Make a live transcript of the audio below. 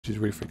She's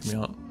really freaking me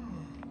out.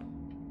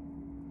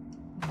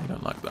 I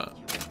don't like that.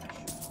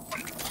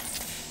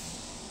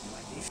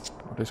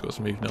 I've just got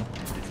some move now.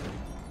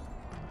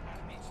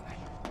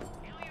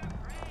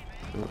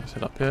 Let's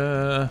head up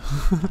here.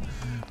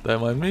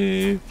 Don't mind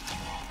me.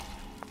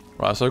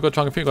 Right, so I've got to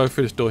try and go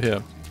through this door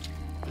here.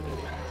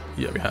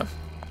 Yeah, we have.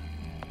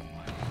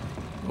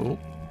 Oh,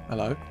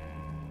 hello.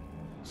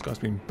 This guy's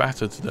been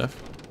battered to death.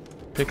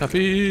 Pick up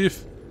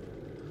Eve.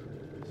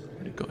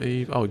 Already got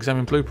Eve. Oh,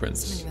 examine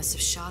blueprints. Somebody must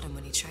have shot him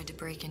when he tried to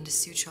break into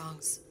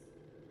Suchong's.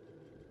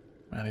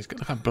 Man, he's got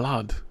look at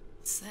blood.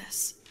 What's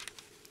this?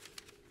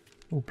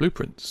 Oh,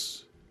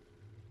 blueprints.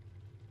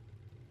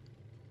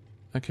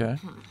 Okay.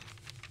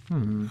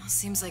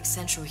 Seems like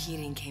central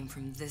heating came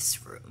from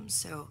this room,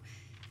 so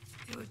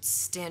it would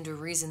stand to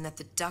reason that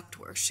the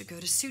ductwork should go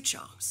to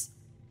Suchong's.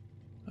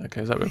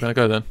 Okay, is that where we're going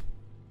to go then?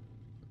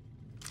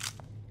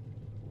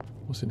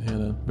 What's in here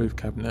then? Move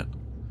cabinet.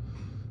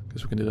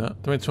 Guess we can do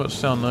that. Don't make too much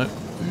sound though.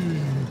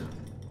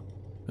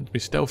 Meant to be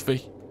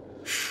stealthy.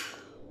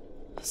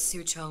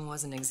 Suchong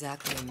wasn't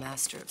exactly a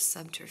master of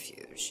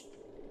subterfuge.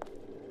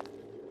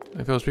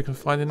 Anything else we can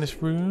find in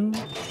this room?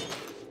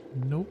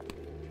 Nope.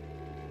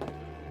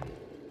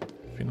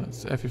 I think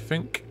that's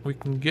everything we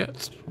can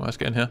get. Well, let's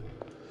get in here.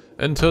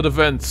 Enter the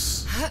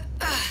vents.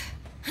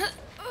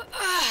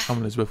 Come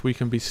on, Elizabeth, we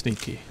can be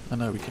sneaky. I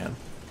know we can.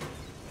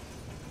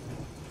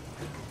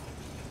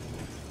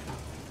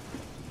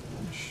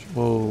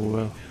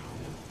 Whoa,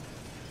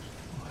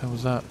 what the hell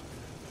was that?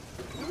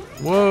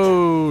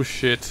 Whoa,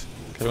 shit.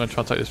 Okay, we're going to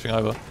try and take this thing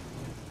over.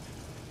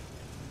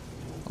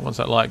 Once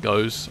that light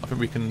goes, I think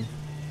we can...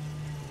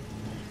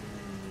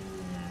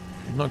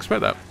 Did not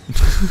expect that.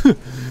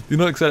 Did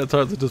not expect that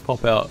turret to just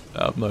pop out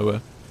of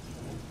nowhere.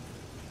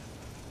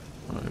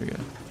 There we go.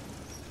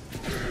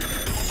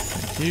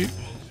 Thank you.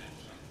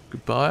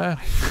 Goodbye.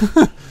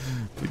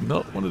 Did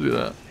not want to do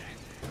that.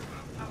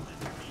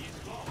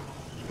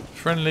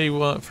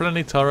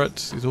 Friendly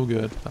turret is all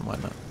good. Don't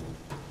mind that.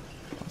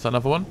 Is that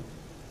another one?